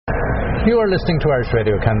You are listening to Irish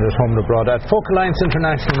Radio Canada's Home and Abroad at Folk Alliance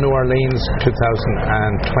International New Orleans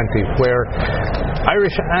 2020, where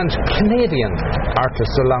Irish and Canadian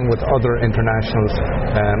artists, along with other internationals,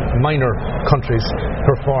 minor countries,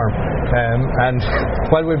 perform. And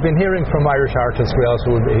while we've been hearing from Irish artists, we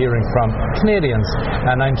also will be hearing from Canadians.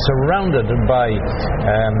 And I'm surrounded by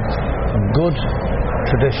good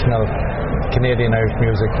traditional Canadian Irish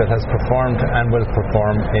music that has performed and will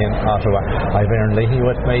perform in Ottawa. I've Erin Leahy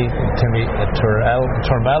with me, Timi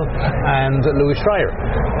Turmel and Louis Schryer.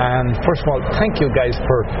 And first of all, thank you guys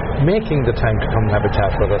for making the time to come and have a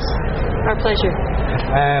chat with us. Our pleasure.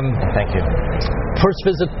 Thank you. First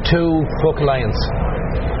visit to Folk Alliance.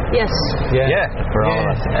 Yes. Yeah, for all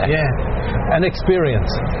of us. Yeah. An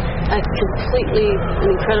experience. An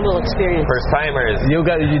incredible experience. First timers.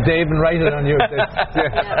 They even write it on your.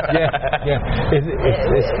 Yeah.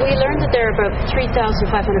 We learned that there are about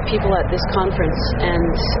 3,500 people at this conference,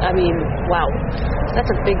 and I mean, wow,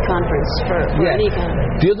 that's a big conference for any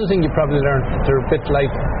kind. The other thing you probably learned, they're a bit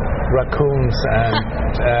like raccoons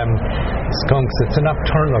and skunks. It's a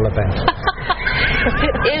nocturnal event.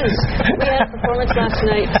 It is. We had a performance last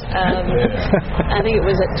night. I think it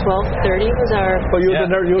was at 12:30 was our... Oh, you were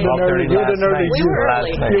early. We were early.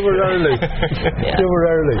 You were early. You were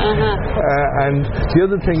early. And the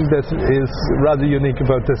other thing that is rather unique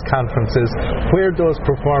about this conference is where those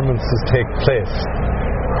performances take place.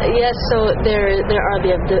 Yes, so there are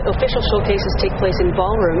the official showcases take place in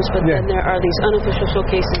ballrooms, but then there are these unofficial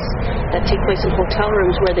showcases that take place in hotel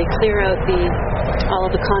rooms where they clear out all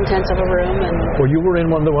of the contents of a room. And well, you were in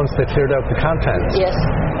one of the ones that cleared out the contents. Yes.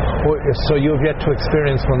 So you've yet to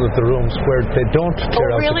experience one of the rooms where they don't clear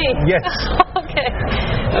out. Oh, really? Yes.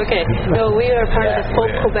 Okay. No, we are part of the Folk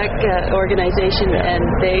Quebec organization, and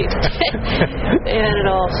they had it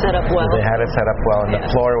all set up well. They had it set up well, and the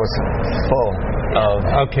floor was full of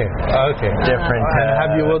different. And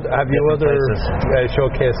have you other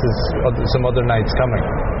showcases? Some other nights coming?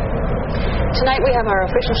 Tonight we have our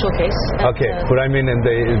official showcase. But I mean in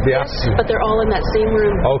the yes, but they're all in that same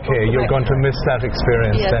room. Okay, you're going to miss that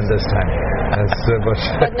experience then this time.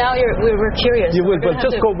 But now we're curious. You will, but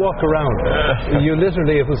just go walk around. You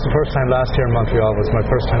literally, it was the first time last year in Montreal. It was my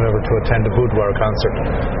first time ever to attend a boudoir concert.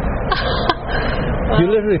 You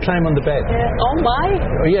literally climb on the bed. Oh my!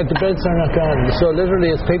 Yeah, the beds are not gone. So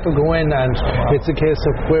literally, as people go in, and it's a case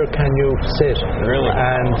of where can you sit. Really?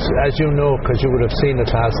 And as you know, because you would have seen it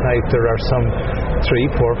last night, there are some 3,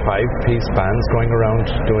 4, 5-piece bands going around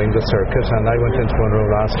doing the circuit. And I went into one room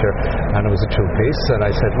last year, and it was a 2-piece. And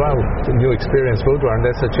I said, "Wow, new experience boudoir." And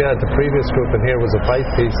they said, "Yeah, the previous group in here was a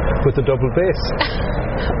 5-piece with a double bass."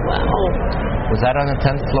 Wow! Was that on the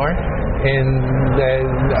 10th floor?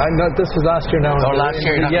 This was last year now. Oh, last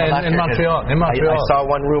year. In Montreal. I saw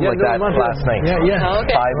one room like that last night. Yeah. Oh,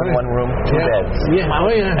 okay. 5 in one room, 2 beds. Yeah.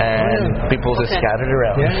 Oh, yeah. And people just scattered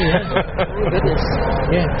around. Oh, goodness.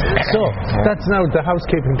 Yeah. So that's now the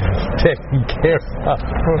housekeeping taken care of.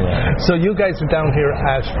 So you guys are down here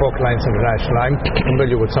at Folk Alliance International. I'm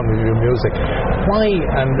familiar with some of your music. Why?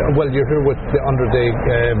 And well, you're here under the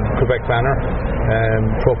Quebec banner,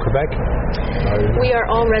 Folk Quebec. We are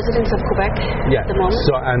all residents of Quebec at the moment.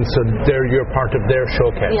 So you're part of their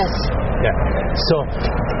showcase. Yes. Yeah. So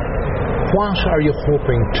what are you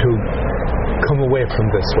hoping to come away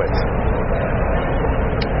from this with?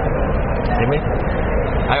 Timi?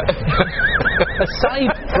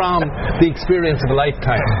 Aside from the experience of a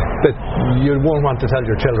lifetime that you won't want to tell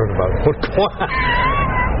your children about, but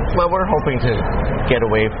well, we're hoping to get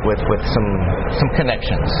away with some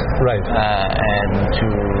connections, right? And to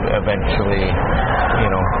eventually,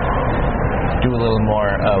 do a little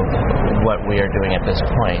more of what we are doing at this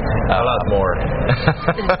point. A lot more.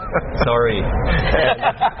 Sorry.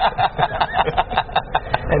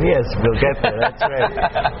 And yes, we'll get there. That's right.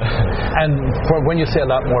 And when you say a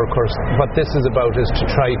lot more, of course, what this is about is to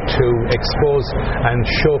try to expose and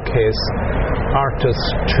showcase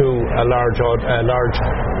artists to a large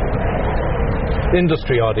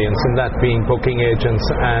industry audience, and that being booking agents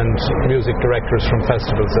and music directors from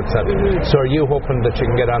festivals, etc. So are you hoping that you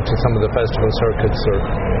can get onto some of the festival circuits?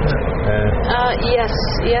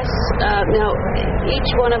 Yes. Now,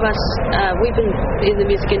 each one of us, we've been in the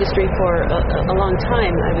music industry for a long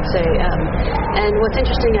time, I would say. And what's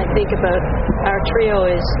interesting, I think, about our trio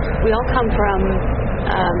is we all come from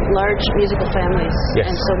large musical families,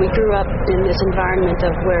 and so we grew up in this environment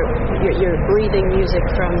of where you're breathing music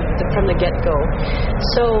from the get-go.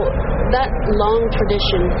 So that long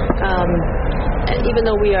tradition, even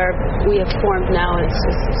though we have formed now, and it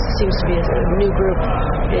seems to be a new group,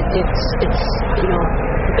 it's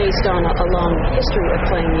based on a long history of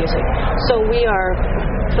playing music. So we are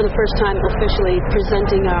for the first time officially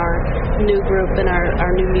presenting our new group and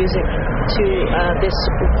our new music to this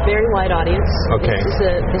very wide audience. Okay.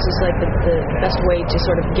 This is like the best way to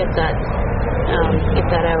sort of get that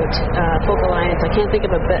out. Folk Alliance, I can't think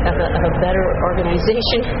of a better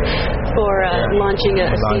organization for launching a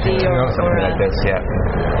CD or something like this.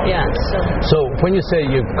 Yeah. So when you say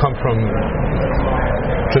you come from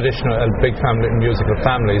traditional big family musical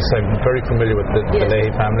families, I'm very familiar with the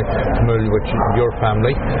Leahy family, familiar with your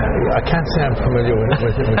family. I can't say I'm familiar with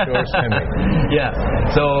yours, Timi. Yeah,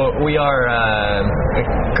 so we are a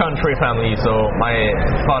country family. So my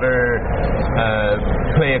father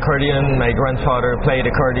played accordion, my grandfather played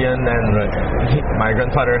accordion, and my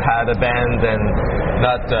grandfather had a band, and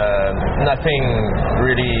nothing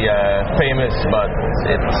really famous, but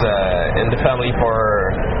it's in the family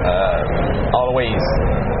for always.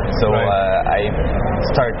 So I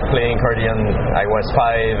started playing accordion. I was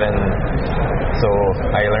 5, and so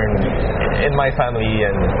I learned in my family,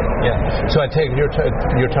 and So I take you're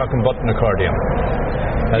talking button accordion.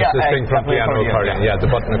 That's the thing from piano accordion. Yeah, the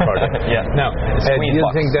button accordion. Now, do you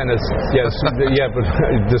think then it's but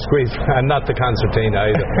the squeeze and not the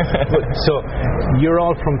concertina either. So you're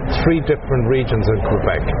all from 3 different regions in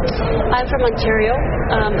Quebec. I'm from Ontario,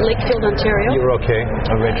 Lakefield, Ontario. You're okay.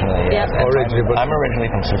 Originally, yeah. I'm originally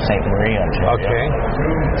from Sault Ste. Marie, Ontario. Okay.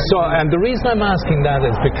 So, and the reason I'm asking that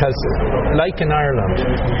is because, like in Ireland,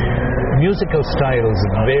 musical styles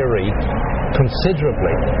vary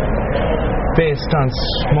considerably based on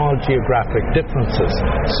small geographic differences.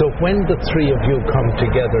 So when the 3 of you come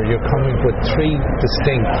together, you're coming with 3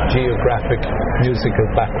 distinct geographic musical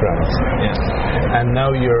backgrounds. Yes. And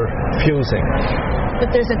now you're fusing.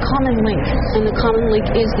 But there's a common link, and the common link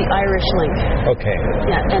is the Irish link. Okay.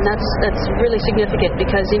 Yeah, and that's really significant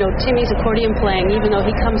because Timi's accordion playing, even though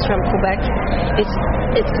he comes from Quebec,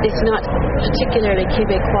 it's not particularly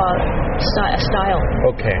Quebecois style.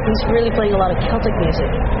 Okay. He's really playing a lot of Celtic music,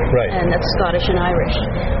 right? And that's Scottish and Irish.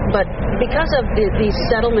 But because of these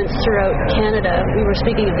settlements throughout Canada, we were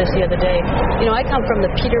speaking of this the other day. I come from the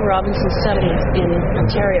Peter Robinson settlement in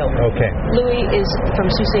Ontario. Okay. Louis is from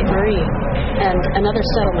Sault Ste. Marie, and another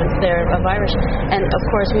settlement there of Irish, and of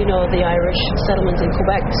course we know the Irish settlements in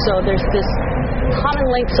Quebec. So there's this common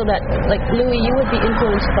link, so that, like Louis, you would be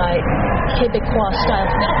influenced by Quebecois style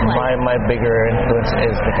fiddle. My bigger influence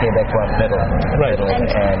is the Quebecois fiddle, and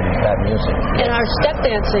that music. In our step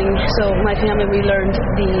dancing, so my family, we learned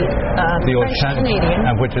the old French Canadian,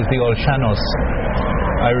 and which is the old Shanos,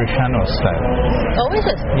 Irish Shanos style. Oh, is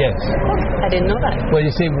it? Yes. I didn't know that. Well,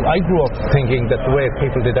 you see, I grew up thinking that the way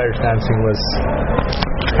people did Irish dancing was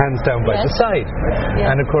hands down by the side.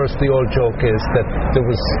 Yeah. And of course the old joke is that there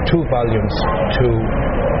was 2 volumes to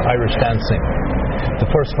Irish dancing. The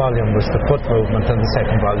first volume was the foot movement, and the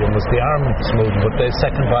second volume was the arms movement, but the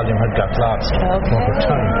second volume had got lost over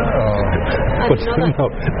time. But no,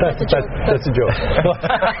 that's a joke. But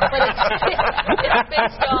it's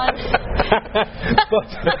based on. But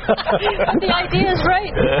the idea is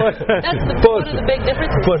right. That's one of the big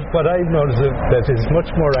differences. But what I've noticed that is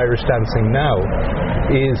much more Irish dancing now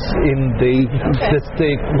is in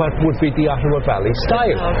what would be the Ottawa Valley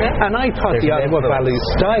style. Okay. And I thought the Ottawa Valley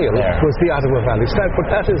style was the Ottawa Valley style, but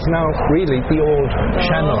that is now really the old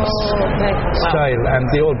Shanos style and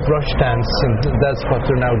the old brush dance, and that's what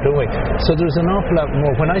they're now doing. So there's an awful lot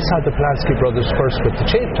more. When I saw the Pulaski brothers first with the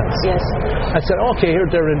chieftains, I said, okay, here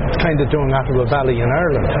they're kind of doing Ottawa Valley in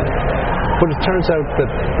Ireland. But it turns out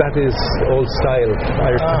that is old style,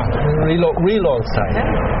 Irish, real old style.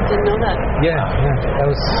 Didn't know that. Yeah.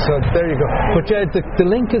 So there you go. But the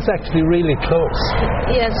link is actually really close.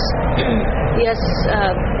 Yes.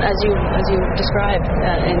 As you described,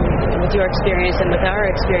 with your experience and with our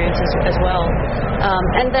experiences as well.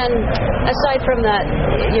 And then, aside from that,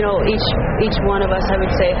 each one of us, I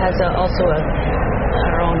would say, has also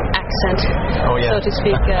our own accent, so to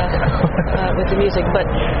speak, with the music. But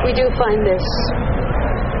we do find this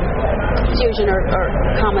fusion or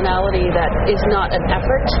commonality that is not an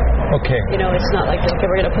effort. Okay. It's not like, okay,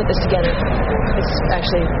 we're going to put this together. It's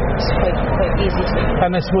actually quite easy to do.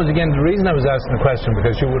 And I suppose, again, the reason I was asking the question,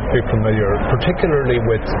 because you would be familiar, particularly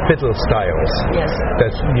with fiddle styles. Yes.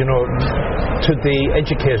 That, to the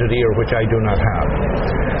educated ear, which I do not have,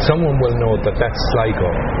 someone will know that that's Sligo,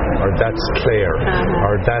 or that's Clare,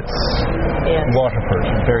 or that's Waterford.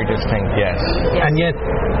 Very distinct, yes. And yet,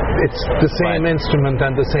 it's the same instrument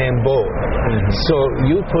and the same bow. So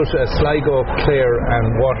you put a Sligo player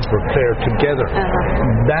and Waterford player together.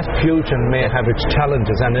 That fusion may have its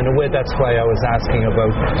challenges, and in a way that's why I was asking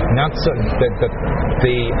about not so that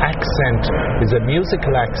the accent is a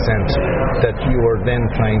musical accent that you are then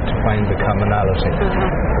trying to find the commonality.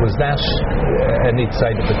 Was that any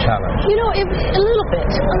side of the challenge? You know, a little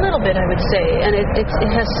bit, I would say, and it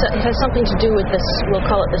has something to do with this. We'll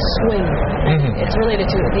call it the swing. It's related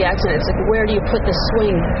to the accent. It's like, where do you put the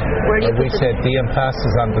swing? Where do you put we said the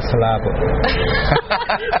emphasis on the syllable.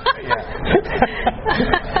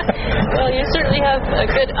 Well, you certainly have a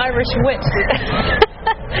good Irish wit.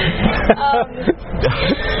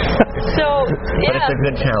 So, yeah. But it's a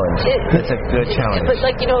good challenge. It's a good challenge. But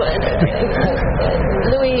like, you know,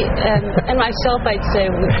 Louis and myself, I'd say,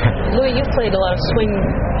 Louis, you've played a lot of swing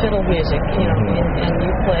fiddle music, you know, and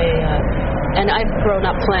you play, and I've grown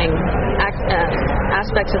up playing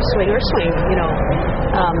aspects of swing, you know,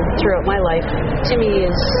 throughout my life. Timi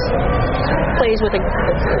plays with an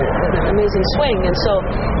amazing swing, and so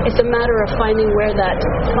it's a matter of finding where that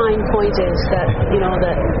fine point is, that, you know,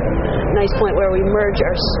 that nice point where we merge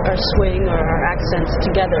our swing or our accents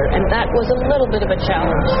together, and that was a little bit of a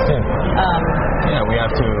challenge. We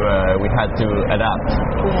had to adapt.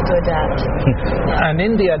 We had to adapt. And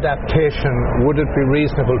in the adaptation, would it be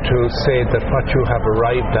reasonable to say that what you have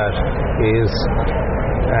arrived at is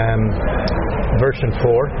version 4,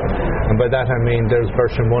 and by that I mean there's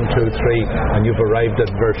version 1, 2, 3, and you've arrived at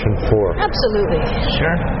version 4? Absolutely.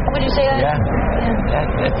 Sure. Would you say that? Yeah.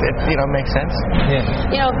 It makes sense. Yeah.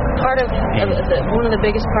 You know, part of one of the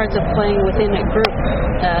biggest parts of playing within a group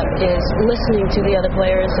is listening to the other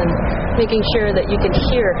players and making sure that you can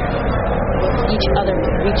hear what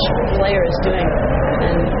each player is doing,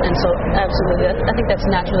 and so absolutely, I think that's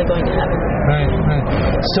naturally going to happen. Right.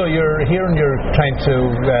 So you're here and you're trying to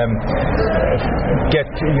get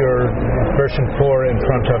your version 4 in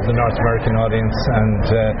front of the North American audience, and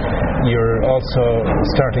you're also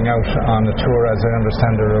starting out on a tour, as I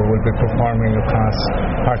understand it, or will be performing across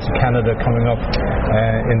parts of Canada coming up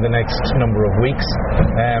in the next number of weeks.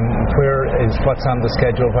 What's on the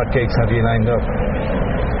schedule? What gigs have you lined up?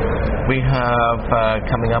 We have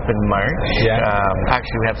coming up in March. Yeah.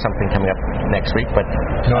 Actually, we have something coming up next week, but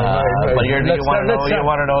you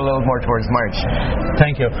want to know a little more towards March.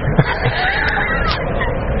 Thank you.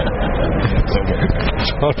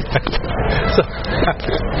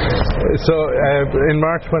 So in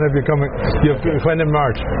March, when have you coming? When in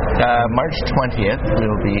March? March 20th,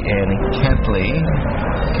 we'll be in Kentley,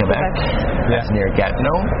 Quebec. That's near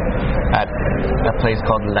Gatineau, at a place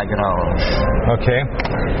called La Grange. Okay.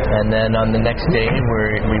 And then on the next day,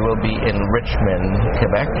 we will be in Richmond,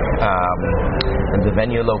 Quebec. And the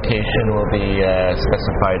venue location will be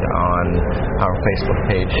specified on our Facebook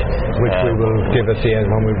page, which we will give at the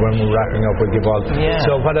end when we're wrapping up. We'll give all. Yeah.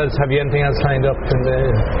 So what else? Have you anything else lined up in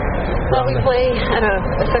the? Well, we play at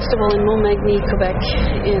a festival in Montmagny, Quebec,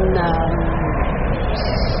 in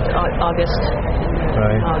August.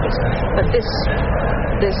 Right. August. But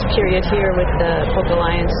this period here with the Folk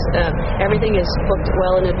Alliance, everything is booked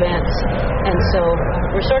well in advance, and so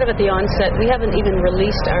we're sort of at the onset. We haven't even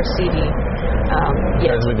released our CD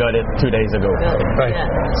yet. Because we got it 2 days ago. Right. Yeah.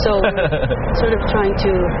 So we're sort of trying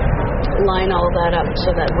to line all that up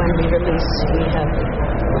so that when we release, we have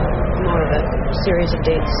more of a series of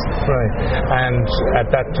dates. Right. And at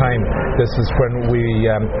that time, this is when we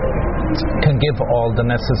can give all the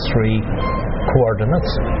necessary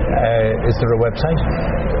coordinates. Is there a website?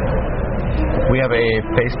 We have a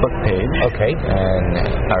Facebook page. Okay. And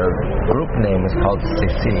our group name is called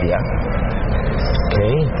Cecilia.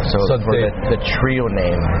 Okay. So the trio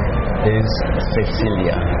name is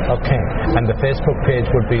Cecilia. Okay. And the Facebook page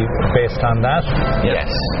would be based on that? Yes.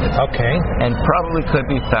 Okay. And probably could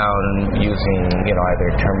be found using, either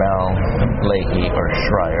Turmel, Leahy, or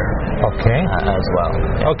Schryer. Okay. As well.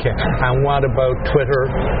 Okay. And what about Twitter,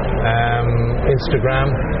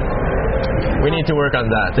 Instagram? We need to work on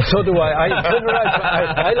that. So do I.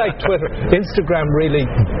 I like Twitter. Instagram, really,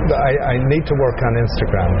 I need to work on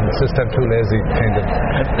Instagram. It's just I'm too lazy kind of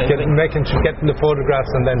getting the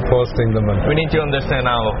photographs and then posting them. We need to understand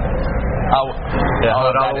how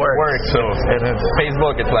it all works. So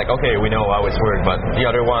Facebook, it's like, okay, we know how it's worked, but the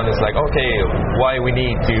other one is like, okay, why we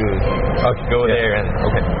need to go there and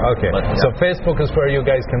okay. But, so Facebook is where you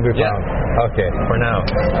guys can be found. Okay. For now.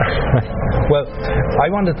 Well, I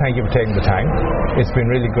want to thank you for taking the time. It's been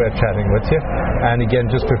really great chatting with you. And again,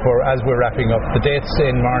 just before, as we're wrapping up, the dates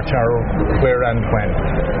in March are where and when?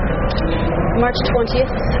 March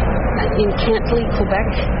 20th in Kentley, Quebec,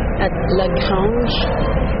 at La Grange,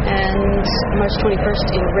 and March 21st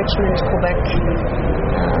in Richmond, Quebec.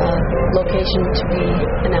 Location to be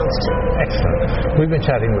announced. Excellent. We've been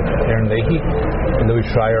chatting with Erin Leahy, Louis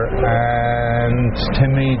Schryer, and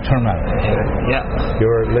Timi Turmel. Yeah.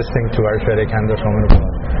 You're listening to Irish Radio Canada's Home and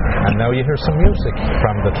Abroad. And now you hear some music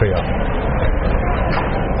from the trio.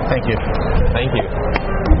 Thank you. Thank you.